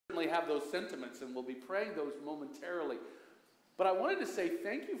certainly have those sentiments, and we'll be praying those momentarily. But I wanted to say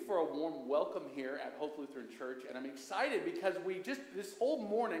thank you for a warm welcome here at Hope Lutheran Church, and I'm excited because this whole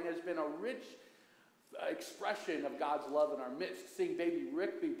morning has been a rich expression of God's love in our midst. Seeing baby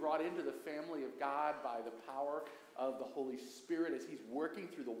Rick be brought into the family of God by the power of the Holy Spirit as he's working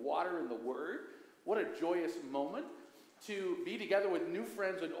through the water and the Word. What a joyous moment to be together with new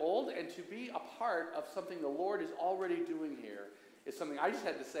friends and old, and to be a part of something the Lord is already doing here is something I just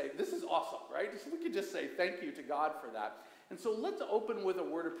had to say, this is awesome, right? We could just say thank you to God for that. And so let's open with a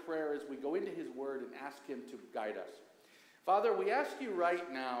word of prayer as we go into his word and ask him to guide us. Father, we ask you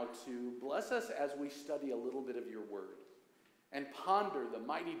right now to bless us as we study a little bit of your word and ponder the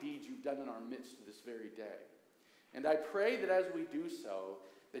mighty deeds you've done in our midst this very day. And I pray that as we do so,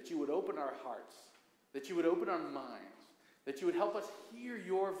 that you would open our hearts, that you would open our minds, that you would help us hear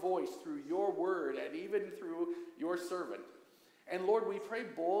your voice through your word and even through your servant. And Lord, we pray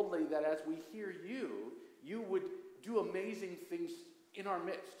boldly that as we hear you, you would do amazing things in our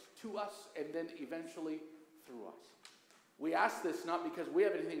midst, to us, and then eventually through us. We ask this not because we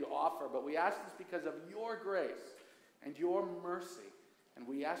have anything to offer, but we ask this because of your grace and your mercy. And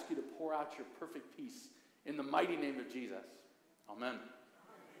we ask you to pour out your perfect peace in the mighty name of Jesus. Amen.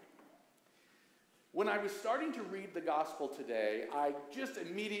 When I was starting to read the gospel today, I just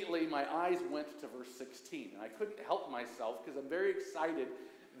immediately, my eyes went to verse 16. And I couldn't help myself because I'm very excited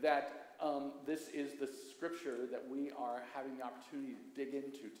that this is the scripture that we are having the opportunity to dig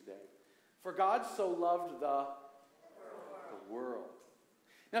into today. For God so loved the world.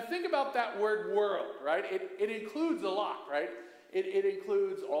 Now think about that word world, right? It includes a lot, right? It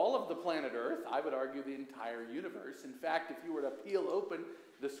includes all of the planet Earth. I would argue the entire universe. In fact, if you were to peel open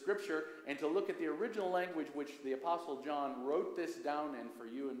the scripture and to look at the original language which the Apostle John wrote this down in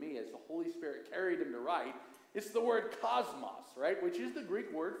for you and me as the Holy Spirit carried him to write, it's the word cosmos, right? Which is the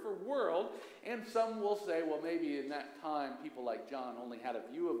Greek word for world. And some will say, well, maybe in that time, people like John only had a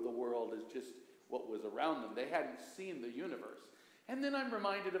view of the world as just what was around them. They hadn't seen the universe. And then I'm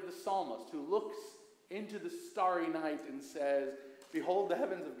reminded of the psalmist who looks into the starry night and says, behold the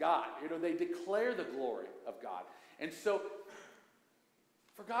heavens of God. You know, they declare the glory of God. And so,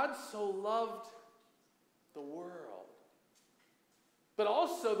 for God so loved the world. But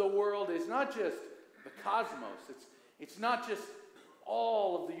also the world is not just the cosmos. It's not just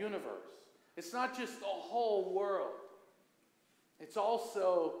all of the universe. It's not just the whole world. It's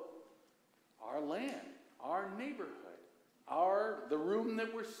also our land, our neighborhood, the room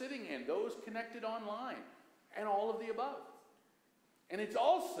that we're sitting in, those connected online, and all of the above. And it's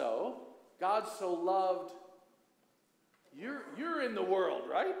also God so loved, you're in the world,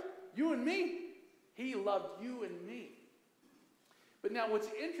 right? You and me. He loved you and me. But now what's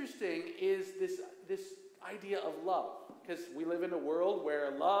interesting is this idea of love. Because we live in a world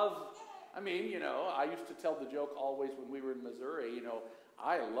where love, I mean, you know, I used to tell the joke always when we were in Missouri, you know,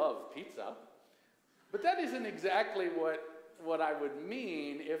 I love pizza. But that isn't exactly what I would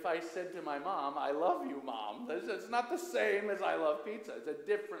mean if I said to my mom, I love you, Mom. It's not the same as I love pizza. It's a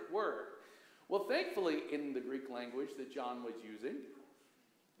different word. Well, thankfully, in the Greek language that John was using,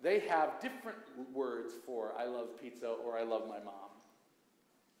 they have different words for I love pizza or I love my mom.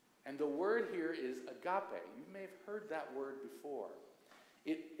 And the word here is agape. You may have heard that word before.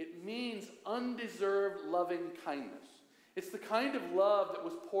 It means undeserved loving kindness. It's the kind of love that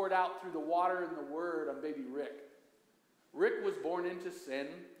was poured out through the water and the word on baby Rick. Rick was born into sin.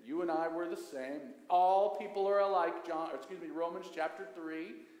 You and I were the same. All people are alike, Romans chapter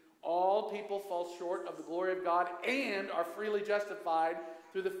 3. All people fall short of the glory of God and are freely justified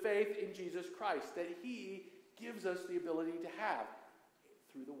through the faith in Jesus Christ that he gives us the ability to have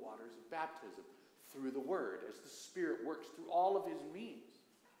through the waters of baptism, through the word, as the Spirit works through all of his means.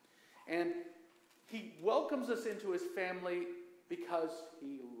 And he welcomes us into his family because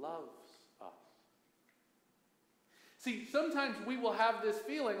he loves us. See, sometimes we will have this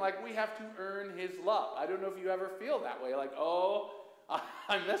feeling like we have to earn his love. I don't know if you ever feel that way, like, oh,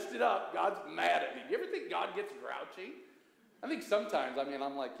 I messed it up. God's mad at me. Do you ever think God gets grouchy? I think sometimes,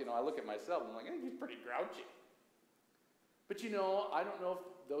 I'm like, I look at myself, I'm like, I think he's pretty grouchy. But I don't know if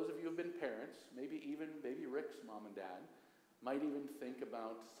those of you who have been parents, maybe even baby Rick's mom and dad, might even think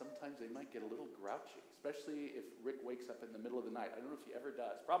about sometimes they might get a little grouchy, especially if Rick wakes up in the middle of the night. I don't know if he ever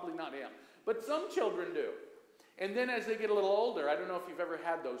does. Probably not him. But some children do. And then as they get a little older, I don't know if you've ever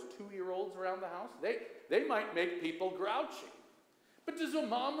had those 2-year-olds around the house. They might make people grouchy. But does a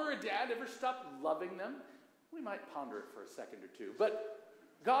mom or a dad ever stop loving them? We might ponder it for a second or two. But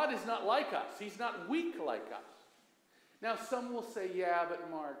God is not like us. He's not weak like us. Now, some will say, yeah,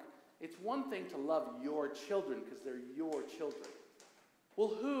 but Mark, it's one thing to love your children because they're your children.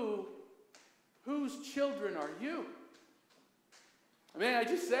 well, whose children are you? May I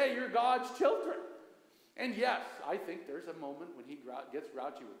just say, you're God's children. And yes, I think there's a moment when he gets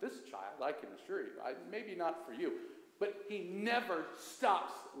grouchy with this child, I can assure you. Maybe not for you. But he never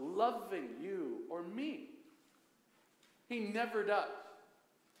stops loving you or me. He never does.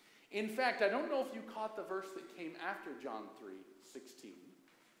 In fact, I don't know if you caught the verse that came after John 3:16,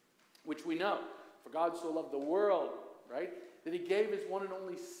 which we know. For God so loved the world, right? That he gave his one and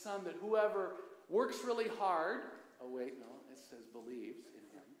only Son, that whoever works really hard, oh wait, no, it says believes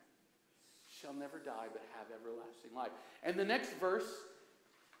in him, shall never die but have everlasting life. And the next verse,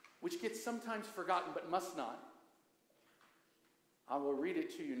 which gets sometimes forgotten but must not, I will read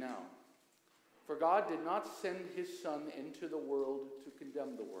it to you now. For God did not send his Son into the world to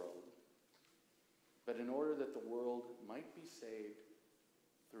condemn the world, but in order that the world might be saved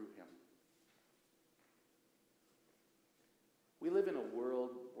through him. We live in a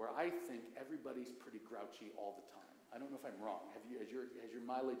world where I think everybody's pretty grouchy all the time. I don't know if I'm wrong. Has your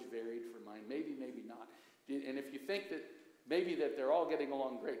mileage varied from mine? Maybe, maybe not. And if you think that maybe that they're all getting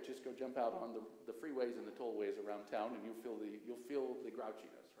along great, just go jump out on the freeways and the tollways around town, and you'll feel the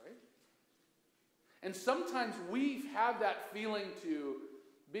grouchiness, right? And sometimes we have that feeling to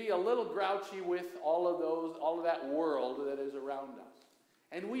be a little grouchy with all of that world that is around us,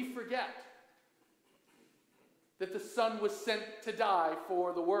 and we forget that the Son was sent to die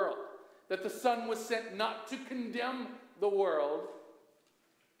for the world, that the Son was sent not to condemn the world,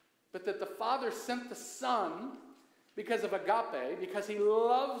 but that the Father sent the Son because of agape, because he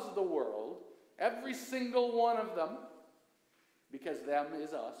loves the world, every single one of them, because them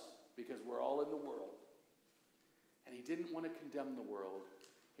is us, because we're all in the world. And he didn't want to condemn the world.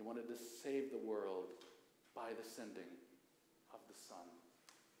 He wanted to save the world by the sending of the Son.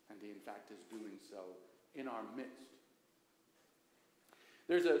 And he, in fact, is doing so in our midst.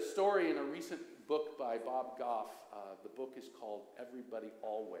 There's a story in a recent book by Bob Goff. The book is called Everybody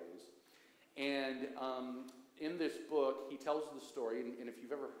Always. And in this book, he tells the story, and if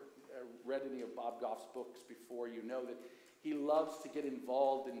you've ever read any of Bob Goff's books before, you know that he loves to get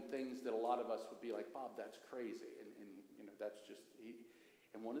involved in things that a lot of us would be like, Bob, that's crazy. And you know, that's just,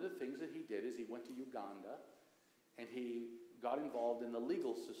 and one of the things that he did is he went to Uganda, and he got involved in the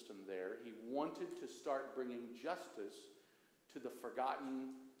legal system there. He wanted to start bringing justice to the forgotten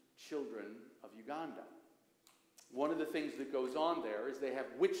children of Uganda. One of the things that goes on there is they have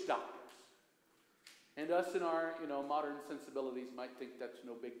witch doctors. And us in our modern sensibilities might think that's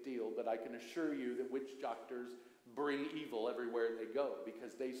no big deal, but I can assure you that witch doctors bring evil everywhere they go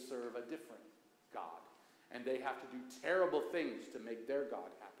because they serve a different God. And they have to do terrible things to make their God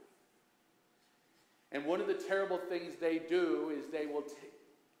happy. And one of the terrible things they do is they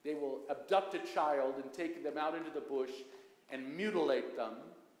will abduct a child and take them out into the bush and mutilate them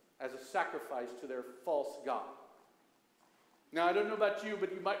as a sacrifice to their false god. Now, I don't know about you,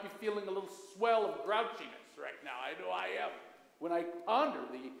 but you might be feeling a little swell of grouchiness right now. I know I am when I ponder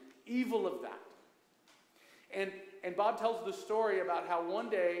the evil of that. And Bob tells the story about how one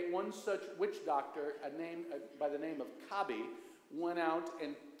day, one such witch doctor by the name of Kabi went out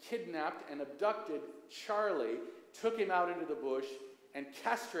and kidnapped and abducted Charlie, took him out into the bush, and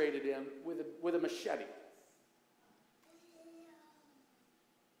castrated him with a machete.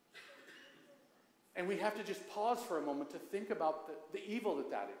 And we have to just pause for a moment to think about the evil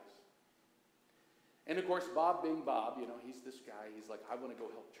that is. And of course, Bob being Bob, he's this guy, he's like, I want to go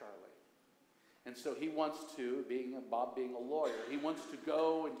help Charlie. And so he wants to, Bob being a lawyer, he wants to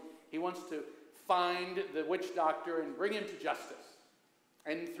go and he wants to find the witch doctor and bring him to justice.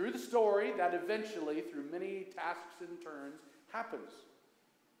 And through the story, that eventually, through many tasks and turns, happens.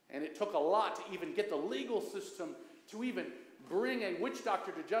 And it took a lot to even get the legal system to even bring a witch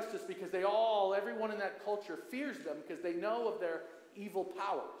doctor to justice, because everyone in that culture fears them because they know of their evil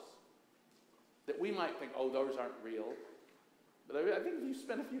powers. That we might think, oh, those aren't real. But I think if you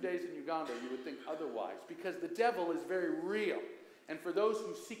spent a few days in Uganda, you would think otherwise, because the devil is very real. And for those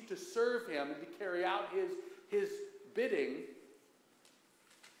who seek to serve him and to carry out his bidding,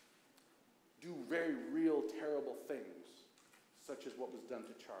 do very real, terrible things, such as what was done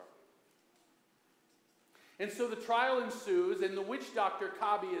to Charlie. And so the trial ensues, and the witch doctor,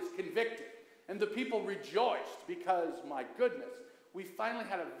 Kabi, is convicted. And the people rejoiced because, my goodness, we finally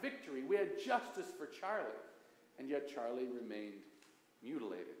had a victory. We had justice for Charlie. And yet Charlie remained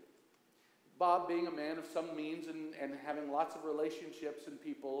mutilated. Bob, being a man of some means and having lots of relationships and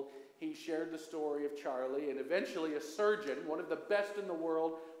people, he shared the story of Charlie. And eventually a surgeon, one of the best in the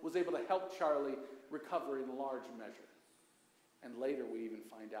world, was able to help Charlie recover in large measure. And later we even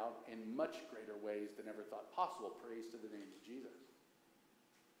find out in much greater ways than ever thought possible. Praise to the name of Jesus.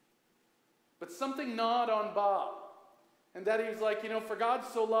 But something gnawed on Bob. And that he's like, for God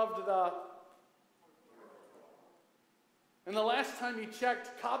so loved the... And the last time he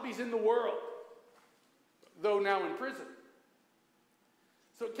checked, Cobby's in the world, though now in prison.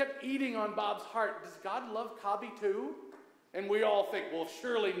 So it kept eating on Bob's heart. Does God love Cobby too? And we all think, well,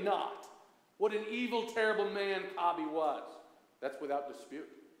 surely not. What an evil, terrible man Cobby was. That's without dispute,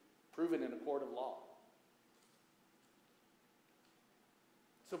 proven in a court of law.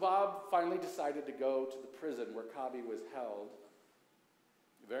 So Bob finally decided to go to the prison where Cobby was held,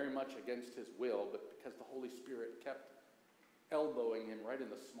 very much against his will, but because the Holy Spirit kept elbowing him right in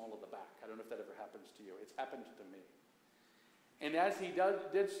the small of the back. I don't know if that ever happens to you. It's happened to me. And as he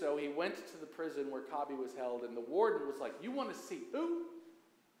did so, he went to the prison where Cobby was held, and the warden was like, you want to see who?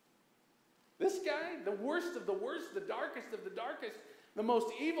 This guy? The worst of the worst, the darkest of the darkest, the most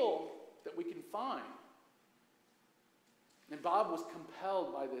evil that we can find. And Bob was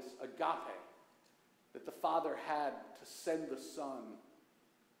compelled by this agape that the Father had to send the Son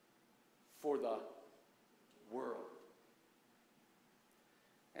for the world.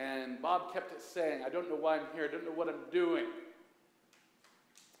 And Bob kept saying, I don't know why I'm here, I don't know what I'm doing.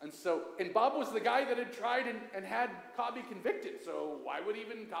 And Bob was the guy that had tried and had Cobby convicted, so why would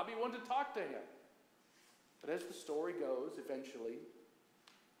even Cobby want to talk to him? But as the story goes, eventually,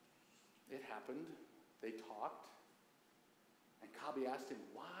 it happened. They talked. And Cobby asked him,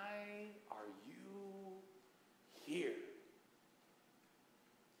 why are you here?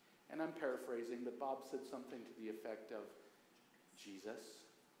 And I'm paraphrasing, but Bob said something to the effect of, Jesus,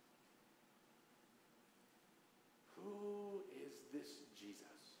 who is this Jesus?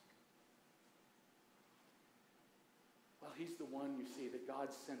 Well, he's the one, you see, that God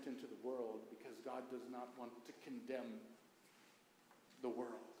sent into the world because God does not want to condemn the world.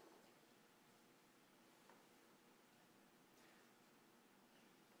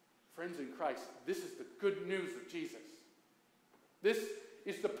 Friends in Christ, this is the good news of Jesus. This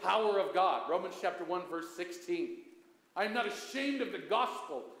is the power of God. Romans chapter 1, verse 16. I am not ashamed of the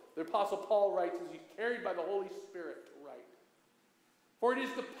gospel, the Apostle Paul writes as he's carried by the Holy Spirit to write. For it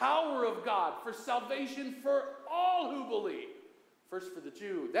is the power of God for salvation for all who believe. First for the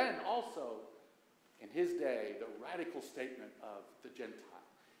Jew, then also, in his day, the radical statement of the Gentile.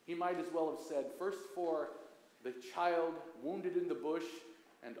 He might as well have said, first for the child wounded in the bush,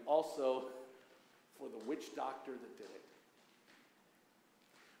 and also for the witch doctor that did it.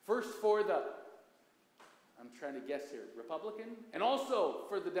 First for the, I'm trying to guess here, Republican, and also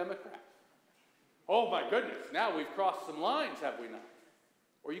for the Democrat. Oh my goodness, now we've crossed some lines, have we not?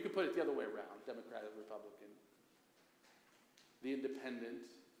 Or you could put it the other way around, Democrat and Republican. The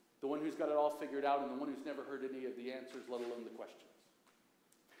independent, the one who's got it all figured out, and the one who's never heard any of the answers, let alone the questions.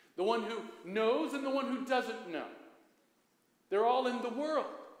 The one who knows and the one who doesn't know. They're all in the world.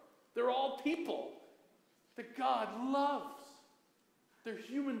 They're all people that God loves. They're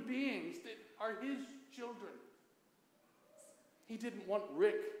human beings that are his children. He didn't want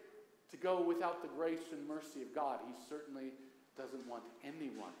Rick to go without the grace and mercy of God. He certainly doesn't want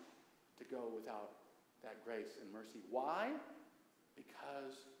anyone to go without that grace and mercy. Why?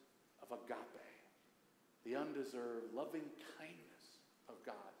 Because of agape, the undeserved loving kindness of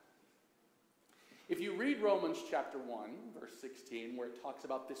God. If you read Romans chapter 1, verse 16, where it talks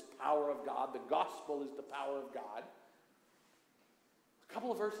about this power of God, the gospel is the power of God, a couple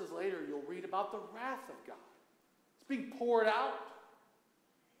of verses later, you'll read about the wrath of God. It's being poured out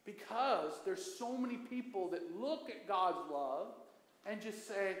because there's so many people that look at God's love and just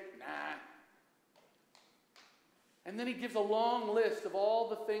say, nah. And then he gives a long list of all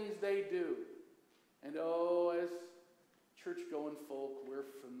the things they do. And oh, as church-going folk, we're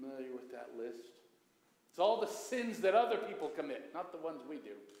familiar with that list. It's all the sins that other people commit, not the ones we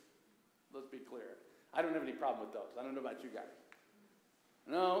do. Let's be clear. I don't have any problem with those. I don't know about you guys.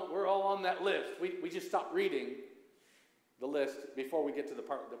 No, we're all on that list. We just stopped reading the list before we get to the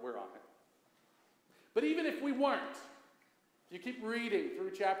part that we're on it. But even if we weren't, if you keep reading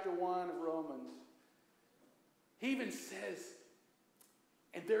through chapter 1 of Romans, he even says,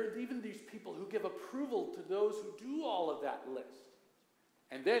 and there are even these people who give approval to those who do all of that list.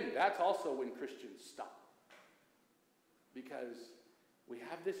 And then that's also when Christians stop. Because we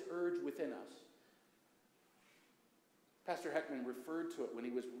have this urge within us. Pastor Heckman referred to it when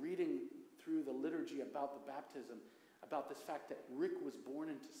he was reading through the liturgy about the baptism, about this fact that Rick was born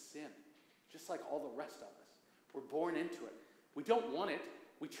into sin, just like all the rest of us. We're born into it. We don't want it.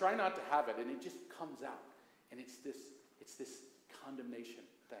 We try not to have it, and it just comes out. And it's this condemnation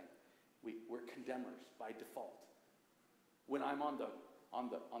thing. We're condemners by default. When I'm on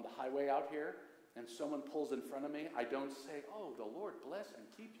the highway out here and someone pulls in front of me, I don't say, oh, the Lord bless and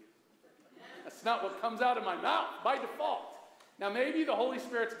keep you. It's not what comes out of my mouth by default. Now, maybe the Holy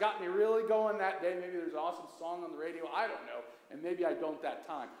Spirit's got me really going that day. Maybe there's an awesome song on the radio. I don't know. And maybe I don't that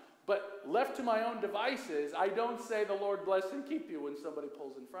time. But left to my own devices, I don't say the Lord bless and keep you when somebody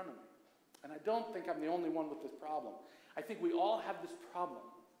pulls in front of me. And I don't think I'm the only one with this problem. I think we all have this problem.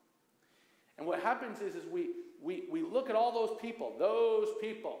 And what happens is we look at all those people,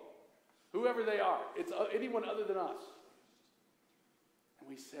 whoever they are, it's anyone other than us. And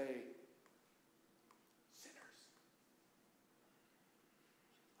we say, sinners.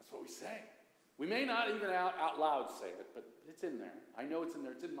 That's what we say. We may not even out loud say it, but it's in there. I know it's in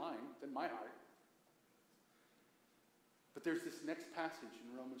there. It's in mine. It's in my heart. But there's this next passage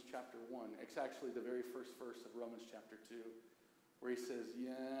in Romans chapter 1. It's actually the very first verse of Romans chapter 2, where he says,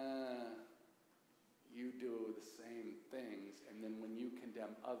 yeah, you do the same things, and then when you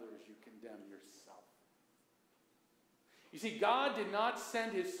condemn others, you condemn yourself. You see, God did not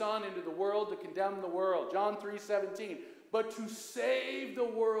send his Son into the world to condemn the world, John 3:17, but to save the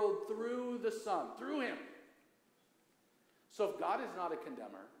world through the Son, through him. So if God is not a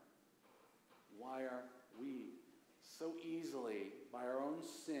condemner, why are we so easily, by our own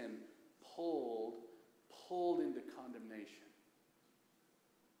sin, pulled into condemnation?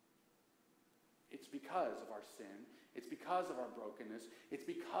 It's because of our sin. It's because of our brokenness. It's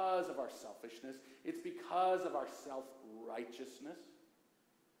because of our selfishness. It's because of our self-righteousness.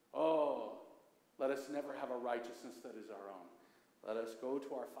 Oh, let us never have a righteousness that is our own. Let us go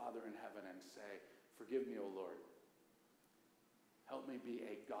to our Father in heaven and say, forgive me, O Lord. Help me be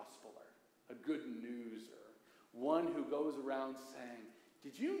a gospeler, a good newser, one who goes around saying,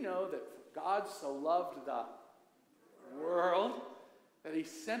 did you know that God so loved the world that he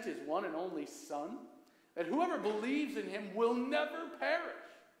sent his one and only Son, that whoever believes in him will never perish,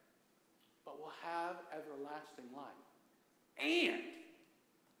 but will have everlasting life.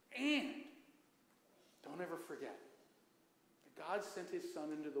 And don't ever forget that God sent his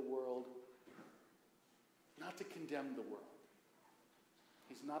Son into the world not to condemn the world.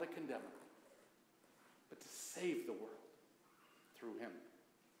 He's not a condemner, but to save the world through him.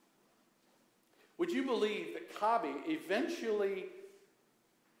 Would you believe that Kabi eventually,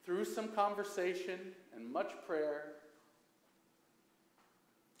 through some conversation and much prayer,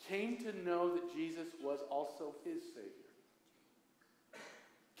 came to know that Jesus was also his Savior?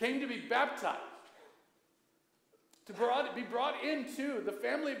 Came to be baptized, to be brought into the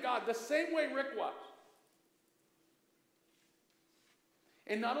family of God the same way Rick was.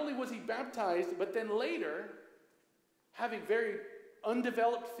 And not only was he baptized, but then later, having very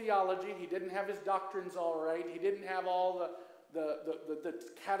undeveloped theology, he didn't have his doctrines all right, he didn't have all the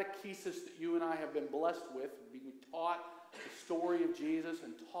catechesis that you and I have been blessed with, being taught the story of Jesus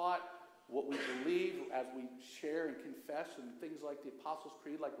and taught what we believe as we share and confess and things like the Apostles'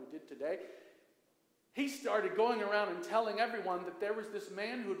 Creed like we did today. He started going around and telling everyone that there was this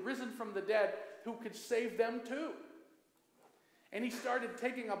man who had risen from the dead who could save them too. And he started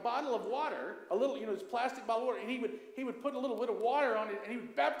taking a bottle of water, a little, this plastic bottle of water, and he would put a little bit of water on it, and he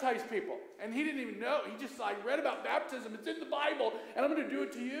would baptize people. And he didn't even know. He just read about baptism. It's in the Bible, and I'm going to do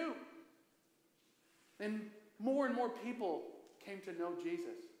it to you. And more people came to know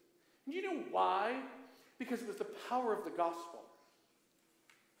Jesus. And you know why? Because it was the power of the gospel.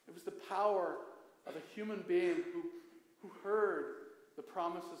 It was the power of a human being who heard the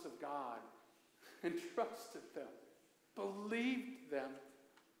promises of God and trusted them. Believed them,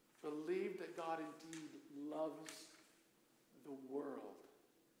 believed that God indeed loves the world.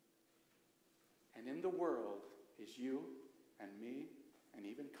 And in the world is you and me and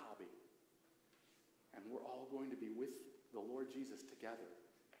even Kabi. And we're all going to be with the Lord Jesus together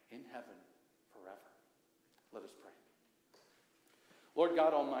in heaven forever. Let us pray. Lord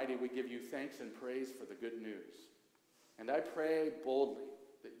God Almighty, we give you thanks and praise for the good news. And I pray boldly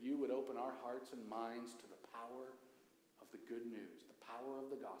that you would open our hearts and minds to the power of the good news, the power of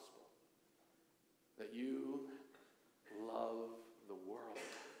the gospel, that you love the world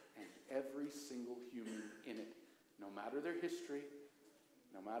and every single human in it, no matter their history,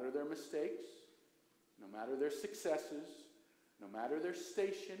 no matter their mistakes, no matter their successes, no matter their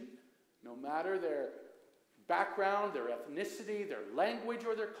station, no matter their background, their ethnicity, their language,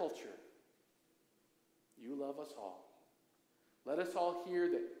 or their culture. You love us all. Let us all hear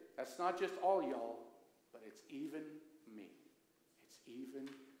that that's not just all y'all, but it's even me. It's even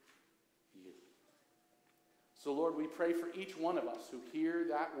you. So, Lord, we pray for each one of us who hear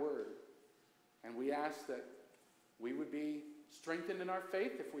that word, and we ask that we would be strengthened in our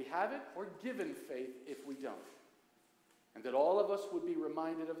faith if we have it, or given faith if we don't. And that all of us would be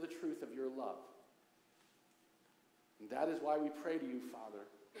reminded of the truth of your love. And that is why we pray to you, Father.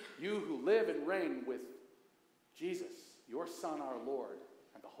 You who live and reign with Jesus, your Son, our Lord,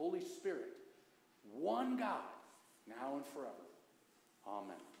 and the Holy Spirit, one God, now and forever.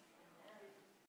 Amen.